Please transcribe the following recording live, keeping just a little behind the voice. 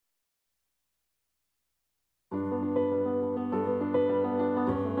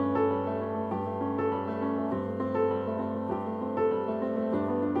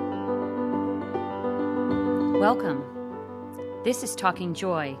Welcome. This is Talking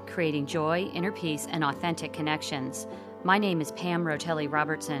Joy, creating joy, inner peace, and authentic connections. My name is Pam Rotelli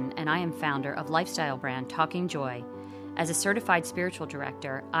Robertson, and I am founder of lifestyle brand Talking Joy. As a certified spiritual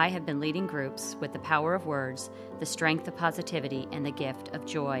director, I have been leading groups with the power of words, the strength of positivity, and the gift of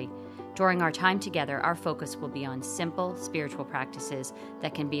joy. During our time together, our focus will be on simple spiritual practices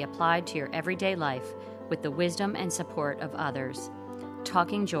that can be applied to your everyday life with the wisdom and support of others.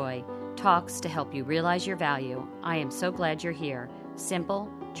 Talking Joy talks to help you realize your value. I am so glad you're here. Simple,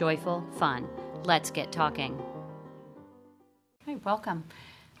 joyful, fun. Let's get talking. Hey, welcome.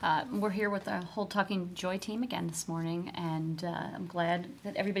 We're here with the whole Talking Joy team again this morning, and I'm glad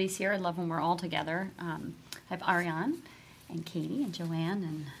that everybody's here. I love when we're all together. I have Ariane and Katie and Joanne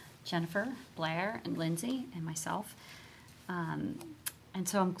and Jennifer, Blair and Lindsay and myself. And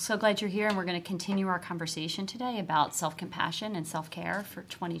so I'm so glad you're here, and we're going to continue our conversation today about self-compassion and self-care for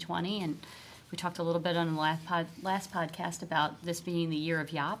 2020. And we talked a little bit on the last podcast about this being the year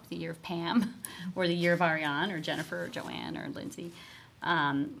of Yop, the year of Pam, or the year of Ariane, or Jennifer, or Joanne, or Lindsay.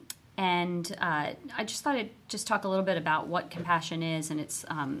 I just thought I'd just talk a little bit about what compassion is, and it's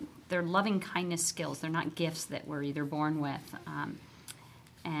they're loving kindness skills. They're not gifts that we're either born with.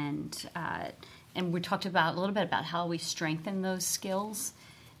 And we talked about a little bit about how we strengthen those skills.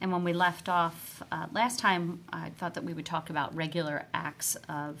 And when we left off last time, I thought that we would talk about regular acts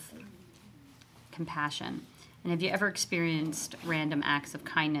of compassion. And have you ever experienced random acts of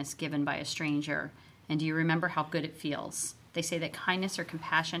kindness given by a stranger? And do you remember how good it feels? They say that kindness or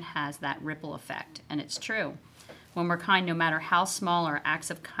compassion has that ripple effect, and it's true. When we're kind, no matter how small our acts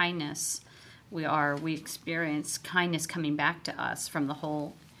of kindness we experience kindness coming back to us from the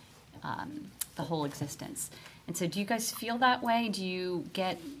whole existence. And so do you guys feel that way? Do you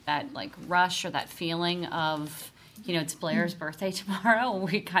get that like rush or that feeling of, it's Blair's birthday tomorrow?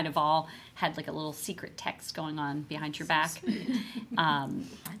 We kind of all had like a little secret text going on behind your back.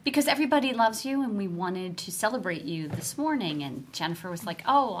 Because everybody loves you, and we wanted to celebrate you this morning. And Jennifer was like,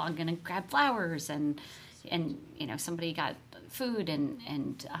 oh, I'm going to grab flowers. And somebody got food.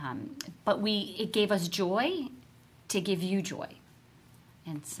 But it gave us joy to give you joy.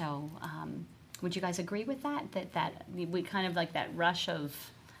 And so would you guys agree with that? That we kind of like that rush of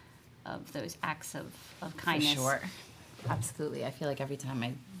those acts of kindness? For sure. Absolutely. I feel like every time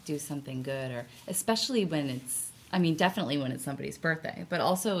I do something good, or especially when definitely when it's somebody's birthday, but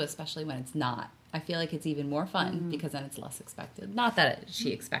also especially when it's not, I feel like it's even more fun because then it's less expected. Not that she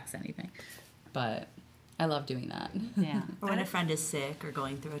expects anything, but I love doing that. Yeah. Or when a friend is sick or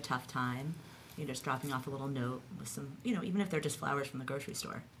going through a tough time, you're just dropping off a little note with some, even if they're just flowers from the grocery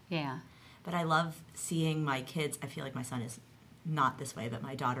store. Yeah. But I love seeing my kids. I feel like my son is not this way, but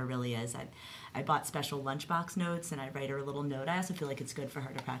my daughter really is. I bought special lunchbox notes, and I write her a little note. I also feel like it's good for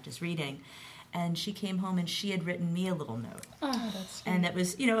her to practice reading. And she came home, and she had written me a little note. Oh, that's sweet. And it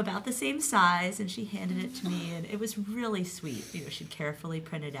was, about the same size, and she handed it to me, and it was really sweet. She'd carefully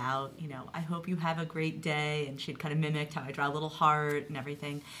print it out. I hope you have a great day, and she'd kind of mimicked how I draw a little heart and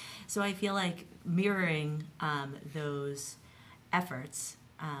everything. So I feel like mirroring those efforts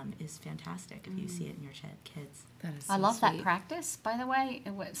is fantastic if you see it in your kids. That is so I love sweet. that practice, by the way.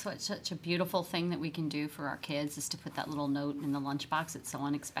 It's such a beautiful thing that we can do for our kids, is to put that little note in the lunchbox. It's so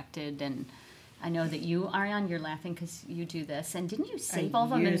unexpected. And I know that you, Ariane, you're laughing because you do this. And didn't you save all of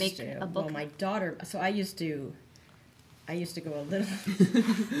them and make a book? Well, my daughter, so I used to go a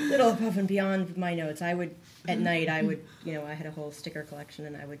little above and beyond with my notes. I would, at night, I had a whole sticker collection,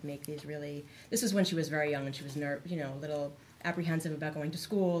 and I would make these this is when she was very young, and she was, a little apprehensive about going to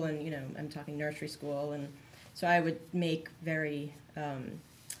school, and, I'm talking nursery school, and so I would make very,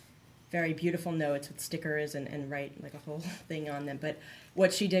 very beautiful notes with stickers and write like a whole thing on them. But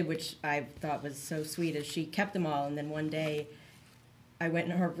what she did, which I thought was so sweet, is she kept them all, and then one day I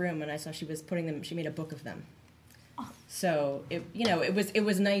went in her room and I saw she was she made a book of them. So it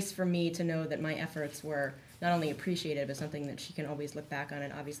was nice for me to know that my efforts were not only appreciated, but something that she can always look back on,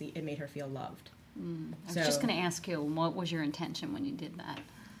 and obviously it made her feel loved. I was just going to ask you, what was your intention when you did that?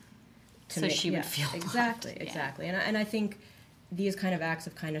 She would feel exactly, loved. Exactly. Yeah. And I think these kind of acts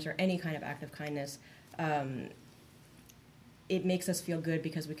of kindness, or any kind of act of kindness, it makes us feel good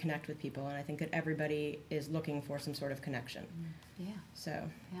because we connect with people, and I think that everybody is looking for some sort of connection. Yeah. So.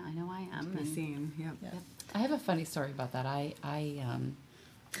 Yeah, I know I am. Be seen. Yep. Yep. I have a funny story about that. I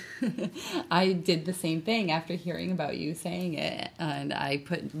did the same thing after hearing about you saying it, and I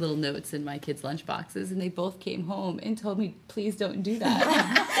put little notes in my kids' lunch boxes, and they both came home and told me, please don't do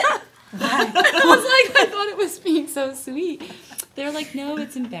that. I was like, I thought it was being so sweet. They're like, no,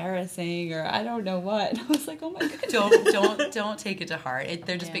 it's embarrassing, or I don't know what. And I was like, oh my goodness. Don't take it to heart.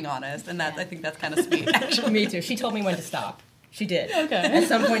 They're just being honest, and I think that's kind of sweet. Actually. Me too. She told me when to stop. She did. Okay. At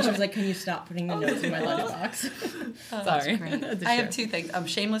some point, she was like, "Can you stop putting the notes in my letterbox?" Sorry. I have two things.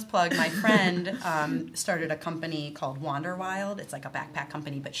 Shameless plug. My friend started a company called Wander Wild. It's like a backpack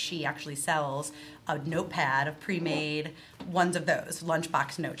company, but she actually sells a notepad of pre-made ones of those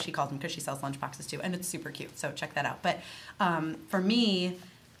lunchbox notes. She calls them because she sells lunchboxes too, and it's super cute. So check that out. But for me,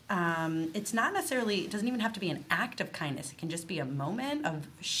 it's not necessarily. It doesn't even have to be an act of kindness. It can just be a moment of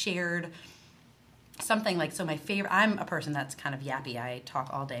shared. Something like, so my favorite, I'm a person that's kind of yappy. I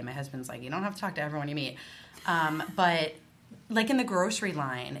talk all day. My husband's like, you don't have to talk to everyone you meet. But like in the grocery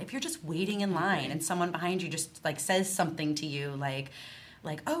line, if you're just waiting in line and someone behind you just like says something to you like,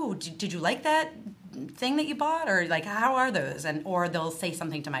 oh, did you like that thing that you bought? Or like, how are those? Or they'll say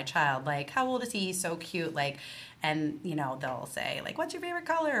something to my child, like, how old is he? He's so cute. Like, and they'll say like, what's your favorite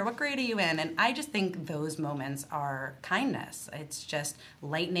color? What grade are you in? And I just think those moments are kindness. It's just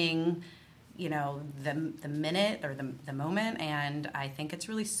lightening the minute or the moment, and I think it's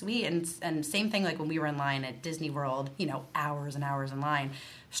really sweet. And same thing like when we were in line at Disney World, hours and hours in line,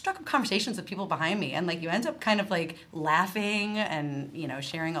 struck up conversations with people behind me, and like you end up kind of like laughing and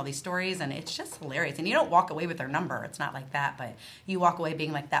sharing all these stories, and it's just hilarious. And you don't walk away with their number, it's not like that, but you walk away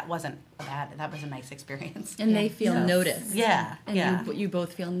being like, that wasn't bad, that was a nice experience. And they feel noticed. And you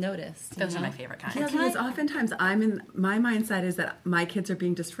both feel noticed. Those are my favorite kinds. Yeah, because oftentimes my mindset is that my kids are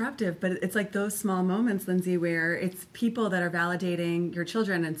being disruptive, but it's like those small moments, Lindsay, where it's people that are validating your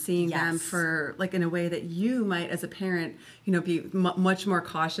children and seeing them for like in a way that you might as a parent be much more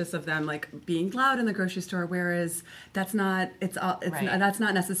cautious of them, like being loud in the grocery store, whereas that's not that's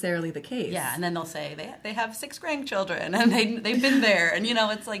not necessarily the case. Yeah, and then they'll say they have 6 grandchildren and they've been there, and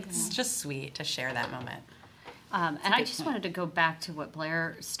it's like it's just sweet to share that moment. And I just wanted to go back to what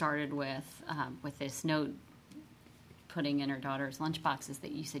Blair started with this note putting in her daughter's lunchboxes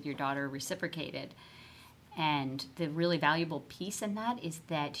that you said your daughter reciprocated. And the really valuable piece in that is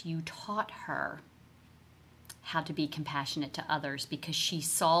that you taught her how to be compassionate to others because she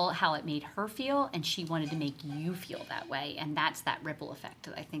saw how it made her feel and she wanted to make you feel that way. And that's that ripple effect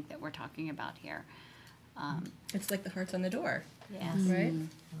that I think that we're talking about here. It's like the hearts on the door. Yes. Right?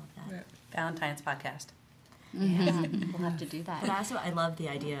 I love that. Valentine's podcast. Yeah, we'll have to do that. But I love the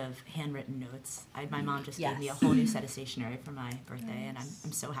idea of handwritten notes. My mom just gave me a whole new set of stationery for my birthday, and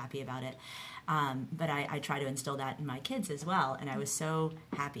I'm so happy about it. But I try to instill that in my kids as well. And I was so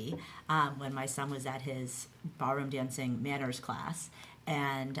happy when my son was at his ballroom dancing manners class,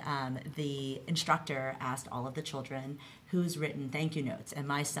 and the instructor asked all of the children who's written thank you notes, and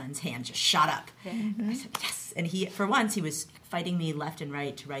my son's hand just shot up. Mm-hmm. I said, yes. And for once, he was fighting me left and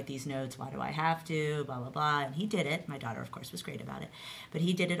right to write these notes. Why do I have to? Blah, blah, blah. And he did it. My daughter, of course, was great about it. But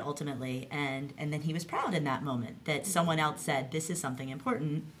he did it ultimately. And then he was proud in that moment that someone else said, this is something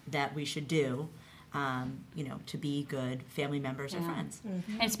important that we should do, to be good family members or friends.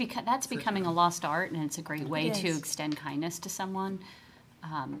 Mm-hmm. And that's becoming a lost art, and it's a great way to extend kindness to someone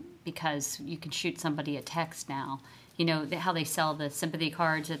because you can shoot somebody a text now. How they sell the sympathy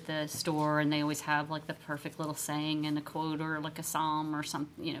cards at the store, and they always have like the perfect little saying and a quote or like a psalm or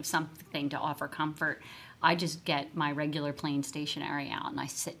something to offer comfort. I just get my regular plain stationery out and I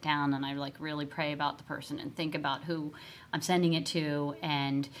sit down and I like really pray about the person and think about who I'm sending it to,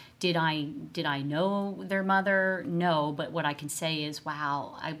 and did I know their mother? No, but what I can say is,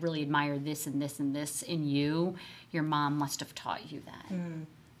 wow, I really admire this and this and this in you. Your mom must have taught you that. Mm.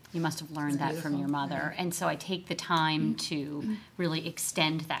 You must have learned that from your mother. And so I take the time to really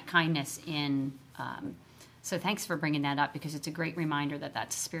extend that kindness in. So thanks for bringing that up, because it's a great reminder that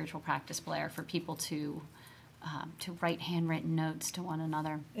that's a spiritual practice, Blair, for people to write handwritten notes to one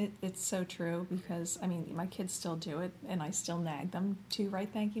another. It's so true, because, my kids still do it, and I still nag them to write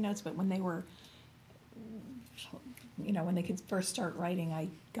thank you notes. But when they were, when they could first start writing, I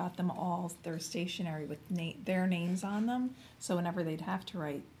got them all their stationery with their names on them. So whenever they'd have to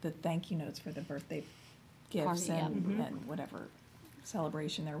write the thank you notes for the birthday gifts and whatever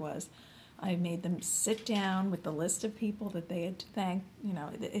celebration there was, I made them sit down with the list of people that they had to thank,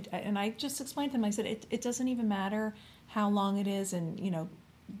 and I just explained to them, I said, it doesn't even matter how long it is, and,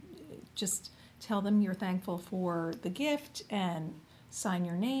 just tell them you're thankful for the gift and sign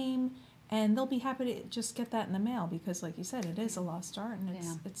your name, and they'll be happy to just get that in the mail, because like you said, it is a lost art, and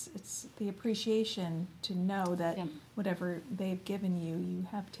it's the appreciation to know that whatever they've given you, you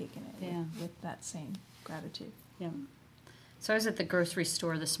have taken it with that same gratitude. Yeah. So I was at the grocery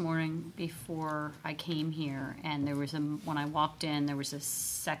store this morning before I came here, and there was when I walked in, there was a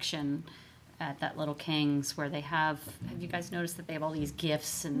section at that Little Kings where they have you guys noticed that they have all these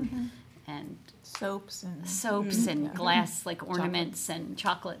gifts and Soaps and and glass like ornaments and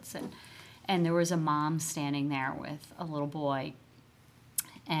chocolates and there was a mom standing there with a little boy,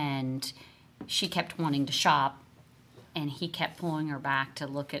 and she kept wanting to shop, and he kept pulling her back to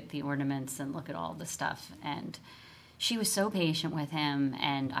look at the ornaments and look at all the stuff, and she was so patient with him,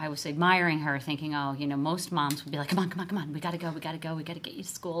 and I was admiring her, thinking, oh, most moms would be like, come on, we gotta go, we gotta get you to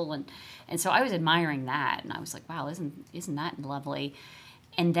school, and so I was admiring that, and I was like, wow, isn't that lovely?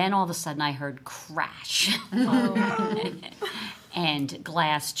 And then all of a sudden I heard crash, and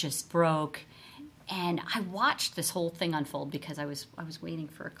glass just broke. And I watched this whole thing unfold because I was waiting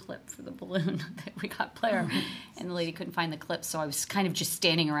for a clip for the balloon that we got Blair, and the lady couldn't find the clip, so I was kind of just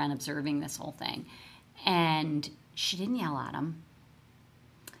standing around observing this whole thing. And she didn't yell at him.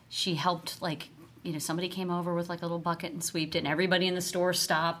 She helped, somebody came over with a little bucket and swept it, and everybody in the store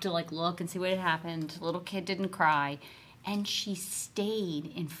stopped to look and see what had happened. The little kid didn't cry. And she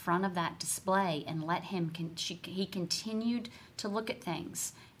stayed in front of that display and let him, he continued to look at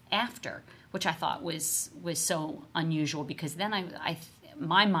things after, which I thought was so unusual, because then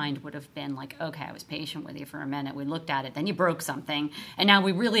my mind would have been like, okay, I was patient with you for a minute, we looked at it, then you broke something, and now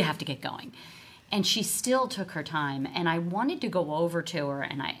we really have to get going. And she still took her time, and I wanted to go over to her,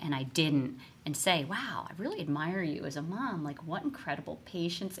 and I didn't, and say, wow, I really admire you as a mom. What incredible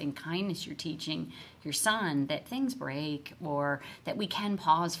patience and kindness you're teaching your son, that things break, or that we can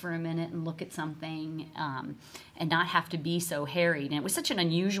pause for a minute and look at something, and not have to be so harried. And it was such an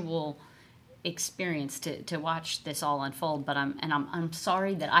unusual experience to watch this all unfold. But I'm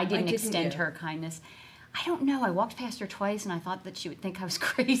sorry that I didn't extend her kindness. I don't know. I walked past her twice, and I thought that she would think I was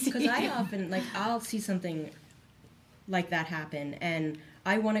crazy. Because I often, I'll see something like that happen, and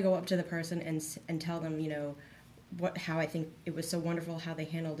I want to go up to the person and tell them, how I think it was so wonderful how they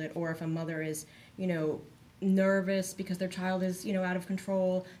handled it, or if a mother is, nervous because their child is, out of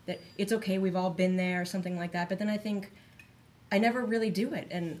control, that it's okay, we've all been there, something like that. But then I think I never really do it,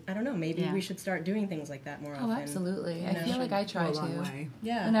 and I don't know, maybe we should start doing things like that more often. Oh, absolutely. I feel like I try to.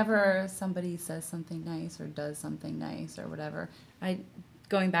 Yeah. Whenever somebody says something nice or does something nice or whatever,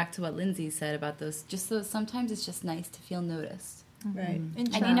 going back to what Lindsay said about those, sometimes it's just nice to feel noticed. Right.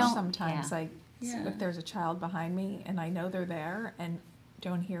 In church, sometimes if there's a child behind me and I know they're there and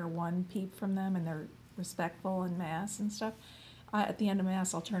don't hear one peep from them and they're respectful in Mass and stuff, at the end of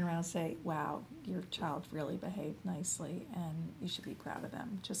Mass, I'll turn around and say, wow, your child really behaved nicely and you should be proud of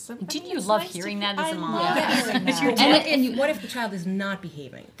them. Didn't you love hearing that as a mom? And what if the child is not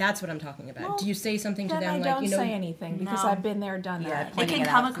behaving? That's what I'm talking about. Well, do you say something to them I don't say anything because I've been there, done that. It can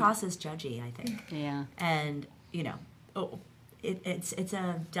come across as judgy, I think. Yeah. And, it's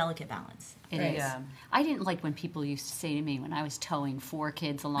a delicate balance. It is. Yeah. I didn't like when people used to say to me when I was towing 4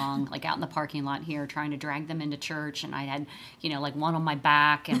 kids along, out in the parking lot here, trying to drag them into church, and I had, one on my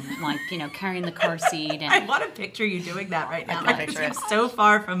back and carrying the car seat. And I want to picture you doing that right now. I'm so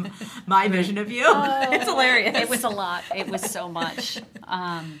far from my vision of you. It's hilarious. It was a lot. It was so much.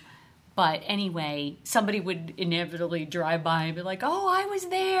 But anyway, somebody would inevitably drive by and be like, "Oh, I was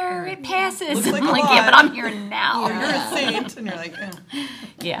there. It passes." And I'm like, "Yeah, but I'm here now." You're a saint, and you're like,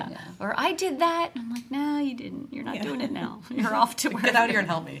 yeah. Or I did that. And I'm like, "No, you didn't. You're not doing it now. You're off to work. Get out here and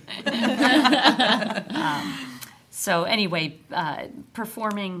help me." So anyway,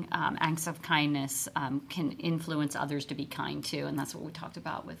 performing acts of kindness can influence others to be kind too, and that's what we talked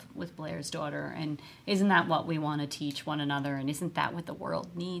about with Blair's daughter. And isn't that what we want to teach one another? And isn't that what the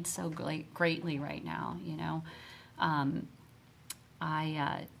world needs so greatly right now? I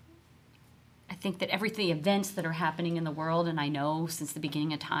think that the events that are happening in the world, and I know since the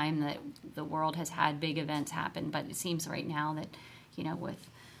beginning of time that the world has had big events happen, but it seems right now that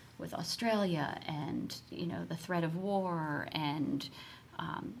with Australia and the threat of war and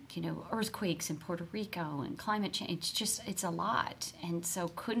earthquakes in Puerto Rico and climate change, it's a lot. And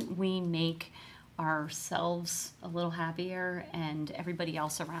so couldn't we make ourselves a little happier and everybody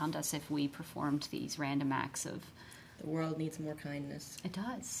else around us if we performed these random acts of... The world needs more kindness. It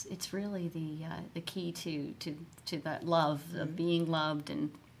does. It's really the key to that love, of being loved and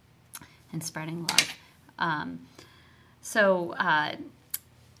spreading love.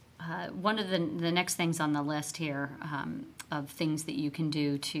 One of the next things on the list here of things that you can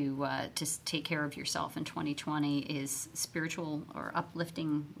do to take care of yourself in 2020 is spiritual or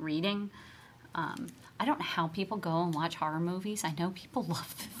uplifting reading. I don't know how people go and watch horror movies. I know people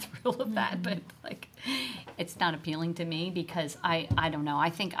love the thrill of that, but it's not appealing to me because I don't know.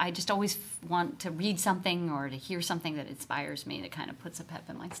 I think I just always want to read something or to hear something that inspires me, that kind of puts a pep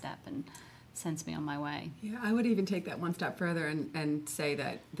in my step, and sends me on my way. Yeah, I would even take that one step further and say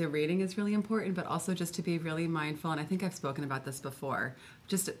that the reading is really important, but also just to be really mindful. And I think I've spoken about this before,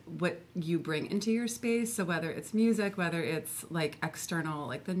 just what you bring into your space. So whether it's music, whether it's like external,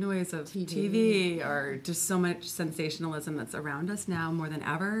 like the noise of TV or just so much sensationalism that's around us now more than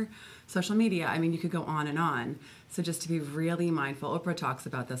ever, social media, I mean, you could go on and on. So just to be really mindful. Oprah talks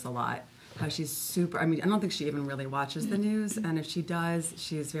about this a lot. How she's super, I mean, I don't think she even really watches the news, and if she does,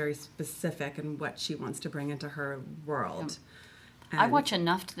 she's very specific in what she wants to bring into her world. I watch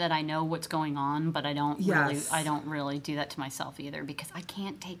enough that I know what's going on, but I don't really do that to myself either, because I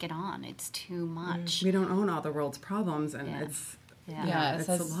can't take it on. It's too much. We don't own all the world's problems, and it's it a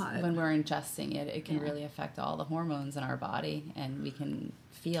says lot. when we're ingesting it, it can really affect all the hormones in our body, and we can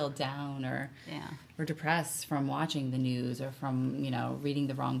feel down or depressed from watching the news or from reading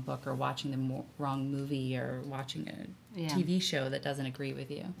the wrong book or watching the wrong movie or watching a TV show that doesn't agree with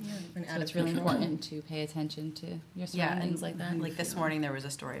you. So it's really important to pay attention to your surroundings like that. Like this morning there was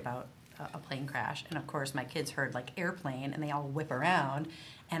a story about a plane crash, and of course my kids heard like airplane and they all whip around,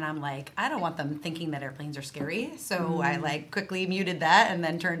 and I'm like, I don't want them thinking that airplanes are scary, so I like quickly muted that and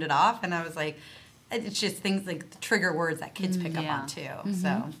then turned it off, and I was like, it's just things like the trigger words that kids pick up on too.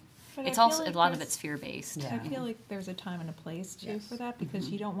 So But It's I feel also like a lot of there's- it's fear-based. I feel like there's a time and a place too for that, because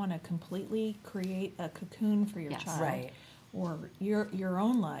you don't want to completely create a cocoon for your Yes. child, Right. Or your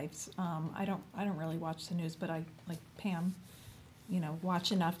own lives. I don't really watch the news, but I, like Pam,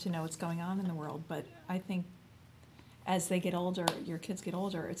 watch enough to know what's going on in the world. But I think as they get older, your kids get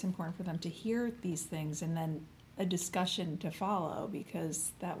older, it's important for them to hear these things and then a discussion to follow,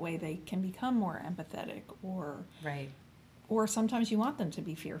 because that way they can become more empathetic, or sometimes you want them to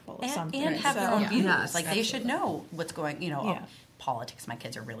be fearful of something. and have their own views. Yes, like they should know what's going. Yeah. Politics. My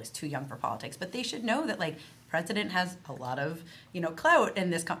kids are really too young for politics, but they should know that like the president has a lot of clout in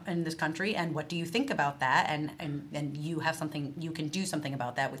this country. And what do you think about that? And you have something, you can do something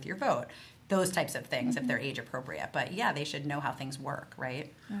about that with your vote. Those types of things, if they're age appropriate. But yeah, they should know how things work,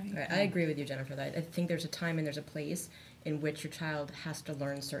 right? Right. I agree with you, Jennifer, that I think there's a time and there's a place in which your child has to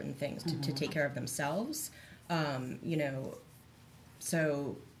learn certain things to take care of themselves.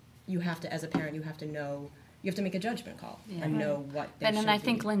 So you have to, as a parent, you have to know, you have to make a judgment call and know what they And should I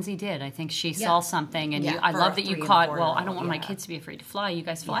think be. Lindsay did. I think she saw something, and Yeah, I for love a that you 3 and caught. 4 Well, I year don't want old, my kids to be afraid to fly. You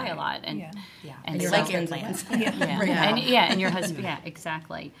guys fly a lot, and Yeah. Yeah. and And your they like husband's airplanes. and your husband. Yeah,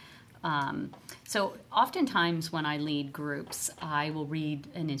 exactly. So oftentimes when I lead groups, I will read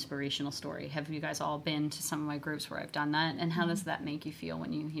an inspirational story. Have you guys all been to some of my groups where I've done that? And how does that make you feel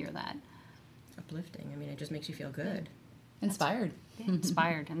when you hear that? Uplifting. I mean, it just makes you feel good. Inspired.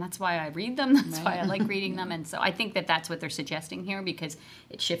 Inspired, and that's why I read them. That's why I like reading them, and so I think that that's what they're suggesting here, because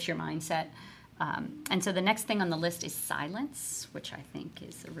it shifts your mindset. And so the next thing on the list is silence, which I think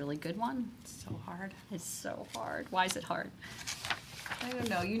is a really good one. It's so hard. It's so hard. Why is it hard? I don't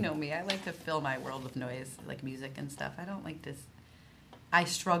know. You know me. I like to fill my world with noise, like music and stuff. I don't like this. I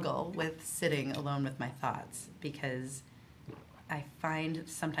struggle with sitting alone with my thoughts, because I find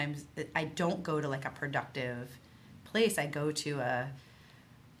sometimes that I don't go to like a productive place. I go to a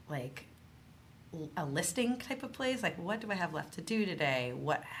listing type of place. Like, what do I have left to do today?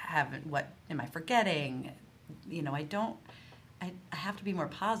 What am I forgetting? I have to be more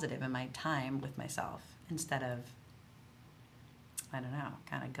positive in my time with myself instead of, I don't know,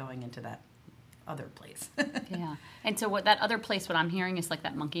 kind of going into that other place. Yeah. And so what that other place, what I'm hearing is like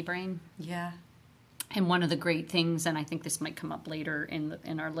that monkey brain. Yeah. And one of the great things, and I think this might come up later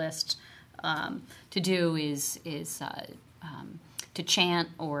in our list, to do is to chant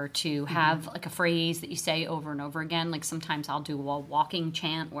or to have like a phrase that you say over and over again. Like sometimes I'll do a walking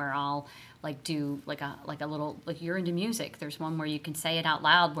chant where I'll like do like a little, like you're into music. There's one where you can say it out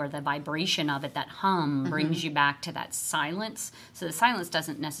loud, where the vibration of it, that hum, brings you back to that silence. So the silence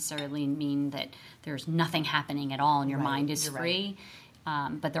doesn't necessarily mean that there's nothing happening at all and your mind is you're free.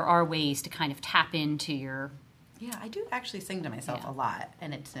 But there are ways to kind of tap into your... Yeah, I do actually sing to myself a lot,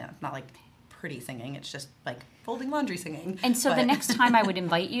 and it's not like pretty singing. It's just like folding laundry singing. And so the next time I would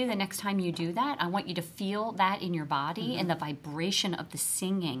invite you, the next time you do that, I want you to feel that in your body and the vibration of the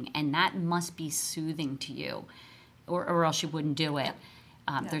singing, and that must be soothing to you, or else you wouldn't do it.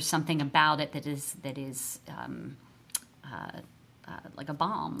 There's something about it that is like a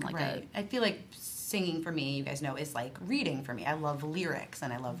balm, like right. I feel like singing for me, you guys know, is like reading for me. I love lyrics,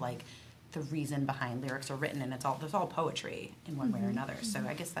 and I love like the reason behind lyrics are written, and there's all poetry in one way or another. So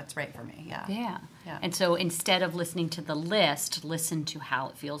I guess that's right for me. Yeah. Yeah. And so instead of listening to the list, listen to how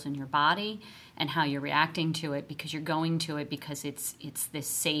it feels in your body and how you're reacting to it, because you're going to it because it's this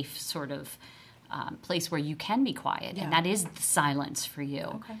safe sort of place where you can be quiet, and that is the silence for you.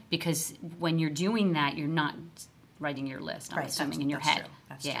 Okay. Because when you're doing that, you're not writing your list, I'm Right, assuming, in your that's head. true.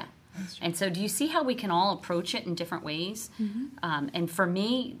 That's yeah. true. That's true. And so do you see how we can all approach it in different ways? And for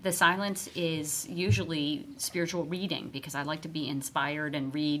me, the silence is usually spiritual reading, because I like to be inspired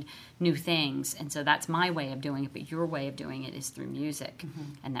and read new things. And so that's my way of doing it, but your way of doing it is through music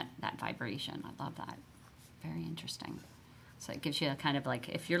and that vibration. I love that. Very interesting. So it gives you a kind of like,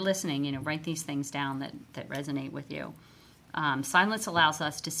 if you're listening, write these things down that resonate with you. Silence allows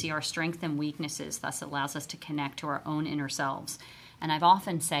us to see our strengths and weaknesses, thus allows us to connect to our own inner selves. And I've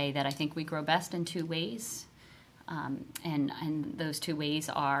often say that I think we grow best in two ways. And those two ways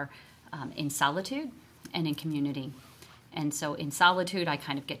are in solitude and in community. And so in solitude, I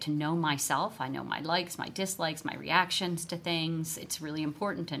kind of get to know myself. I know my likes, my dislikes, my reactions to things. It's really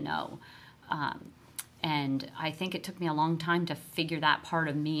important to know. And I think it took me a long time to figure that part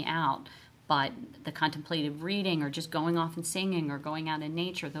of me out. But the contemplative reading, or just going off and singing, or going out in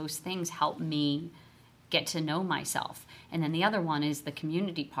nature, those things help me get to know myself. And then the other one is the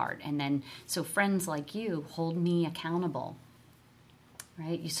community part. And then, so friends like you hold me accountable,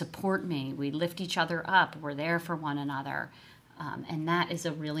 right? You support me. We lift each other up. We're there for one another. And that is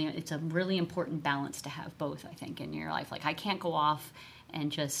it's a really important balance to have both, I think, in your life. Like, I can't go off and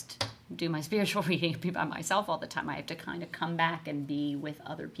just do my spiritual reading and be by myself all the time. I have to kind of come back and be with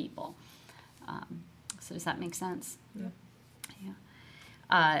other people. So does that make sense? Yeah.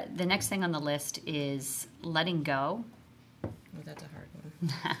 Yeah. The next thing on the list is letting go. Oh, that's a hard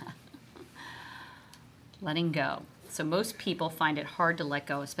one. Letting go. So most people find it hard to let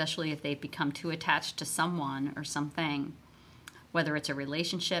go, especially if they've become too attached to someone or something, whether it's a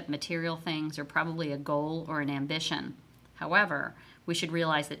relationship, material things, or probably a goal or an ambition. However, we should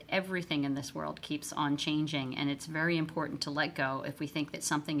realize that everything in this world keeps on changing, and it's very important to let go if we think that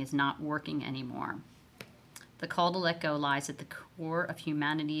something is not working anymore. The call to let go lies at the core of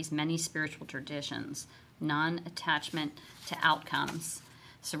humanity's many spiritual traditions: non-attachment to outcomes,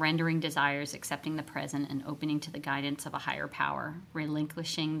 surrendering desires, accepting the present, and opening to the guidance of a higher power,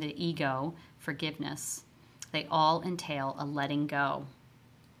 relinquishing the ego, forgiveness. They all entail a letting go.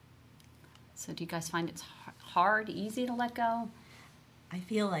 So do you guys find it's hard, easy to let go? I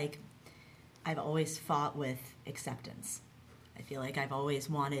feel like I've always fought with acceptance. I feel like I've always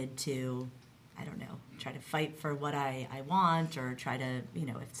wanted to, try to fight for what I want, or try to,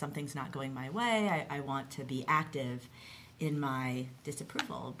 if something's not going my way, I want to be active in my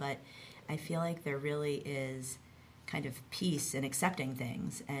disapproval. But I feel like there really is kind of peace in accepting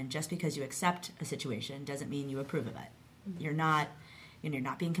things. And just because you accept a situation doesn't mean you approve of it. You're not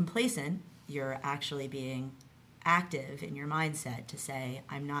being complacent. You're actually being active in your mindset to say,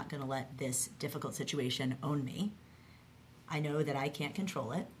 I'm not going to let this difficult situation own me. I know that I can't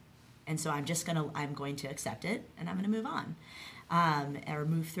control it, and so I'm going to accept it, and I'm going to move on, or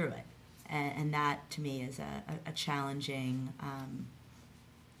move through it. And that, to me, is a challenging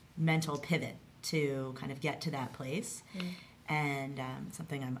mental pivot to kind of get to that place, and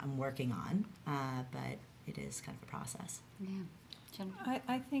something I'm working on, but it is kind of a process. Yeah.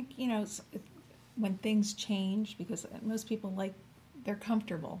 I think, when things change, because most people they're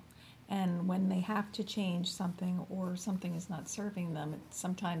comfortable, and when they have to change something, or something is not serving them, it's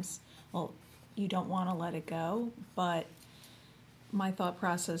sometimes, you don't want to let it go. But my thought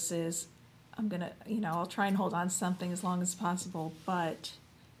process is, I'm going to, I'll try and hold on to something as long as possible, but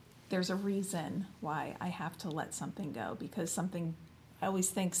there's a reason why I have to let something go, because I always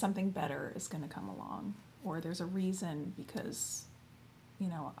think something better is going to come along, or there's a reason, because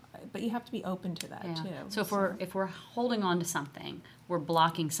but you have to be open to that too. So if we're holding on to something, we're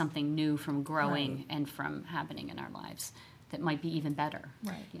blocking something new from growing and from happening in our lives that might be even better.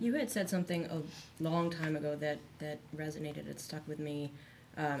 Right. You had said something a long time ago that resonated. It stuck with me,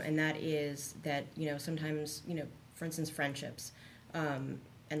 and that is that sometimes for instance, friendships and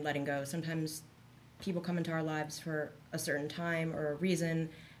letting go. Sometimes people come into our lives for a certain time or a reason,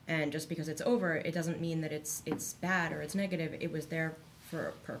 and just because it's over, it doesn't mean that it's bad or it's negative. It was there for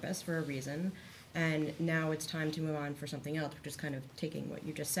a purpose, for a reason, and now it's time to move on for something else, which is kind of taking what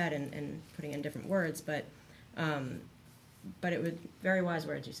you just said and putting it in different words, but it was very wise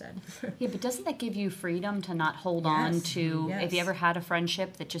words you said. Yeah, but doesn't that give you freedom to not hold on to, if you ever had a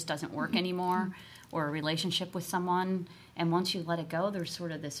friendship that just doesn't work anymore, or a relationship with someone, and once you let it go, there's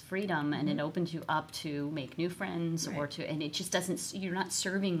sort of this freedom, and it opens you up to make new friends, and it just doesn't, you're not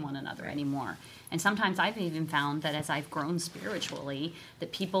serving one another anymore. And sometimes I've even found that as I've grown spiritually,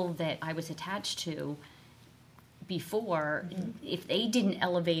 that people that I was attached to, before, if they didn't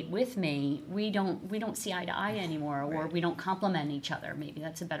elevate with me, we don't see eye to eye anymore, or we don't complement each other. Maybe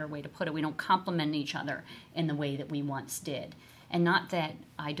that's a better way to put it. We don't complement each other in the way that we once did. And not that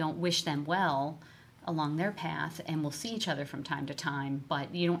I don't wish them well along their path, and we'll see each other from time to time,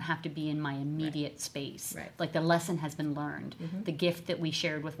 but you don't have to be in my immediate space. Right. Like, the lesson has been learned. The gift that we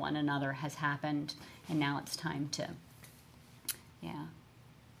shared with one another has happened, and now it's time to,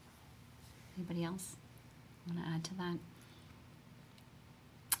 Anybody else want to add to that?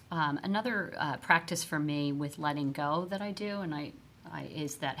 Another practice for me with letting go that I do, and I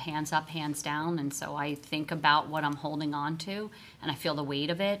is that hands up, hands down. And so I think about what I'm holding on to, and I feel the weight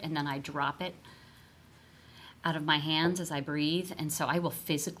of it, and then I drop it out of my hands as I breathe. And so I will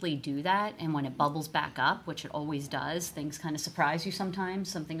physically do that. And when it bubbles back up, which it always does, things kind of surprise you sometimes.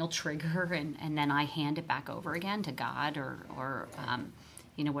 Something will trigger, and then I hand it back over again to God or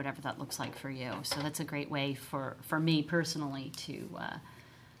whatever that looks like for you. So that's a great way for me personally to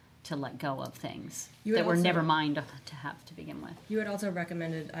let go of things that were never mine to have to begin with. You had also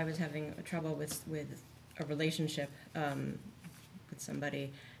recommended, I was having trouble with a relationship with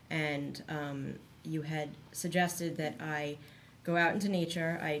somebody, and you had suggested that I go out into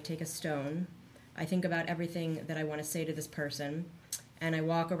nature, I take a stone, I think about everything that I want to say to this person, and I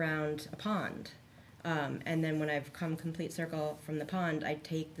walk around a pond. And then when I've come complete circle from the pond, I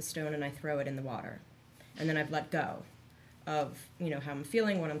take the stone and I throw it in the water. And then I've let go of, how I'm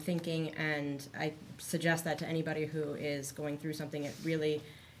feeling, what I'm thinking, and I suggest that to anybody who is going through something.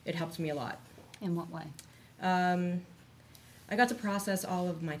 It helps me a lot. In what way? I got to process all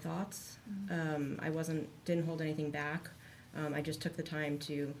of my thoughts. I didn't hold anything back. I just took the time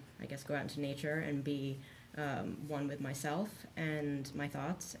to, go out into nature and be one with myself and my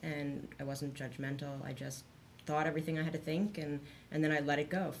thoughts, and I wasn't judgmental. I just thought everything I had to think, and then I let it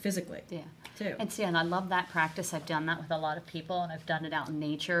go physically. Yeah, too. And I love that practice. I've done that with a lot of people, and I've done it out in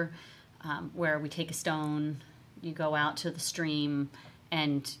nature, where we take a stone, you go out to the stream,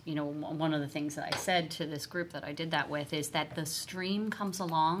 and one of the things that I said to this group that I did that with is that the stream comes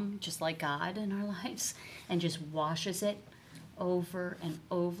along just like God in our lives and just washes it over and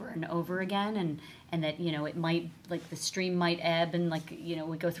over and over again, and that it might, like, the stream might ebb, and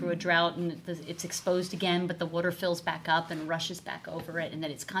we go through a drought and it's exposed again, but the water fills back up and rushes back over it, and that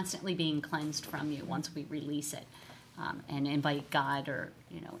it's constantly being cleansed from you once we release it, and invite God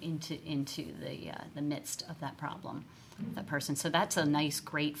into the midst of that problem, that person. So that's a nice,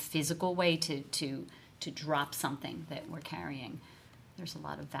 great physical way to drop something that we're carrying. There's a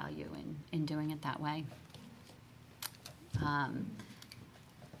lot of value in doing it that way.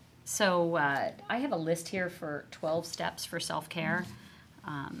 So I have a list here for 12 steps for self-care,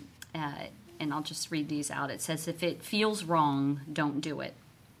 and I'll just read these out. It says, if it feels wrong, don't do it.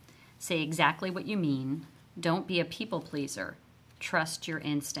 Say exactly what you mean. Don't be a people pleaser. Trust your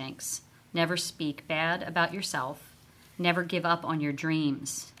instincts. Never speak bad about yourself. Never give up on your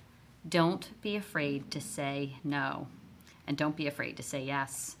dreams. Don't be afraid to say no, and don't be afraid to say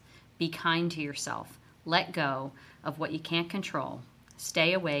yes. Be kind to yourself. Let go of what you can't control.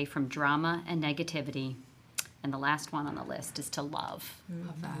 Stay away from drama and negativity. And the last one on the list is to love.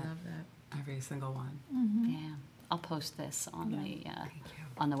 Love that. Every single one. Mm-hmm. Yeah, I'll post this on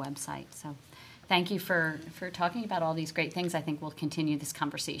the website. So thank you for talking about all these great things. I think we'll continue this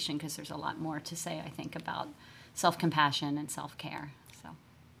conversation because there's a lot more to say, I think, about self-compassion and self-care. So.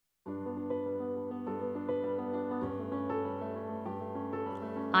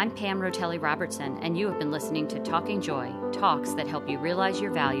 I'm Pam Rotelli Robertson, and you have been listening to Talking Joy, talks that help you realize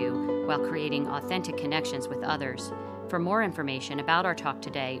your value while creating authentic connections with others. For more information about our talk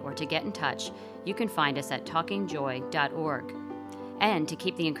today or to get in touch, you can find us at talkingjoy.org. And to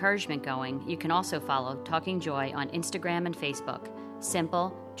keep the encouragement going, you can also follow Talking Joy on Instagram and Facebook.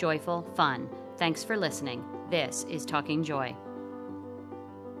 Simple, joyful, fun. Thanks for listening. This is Talking Joy.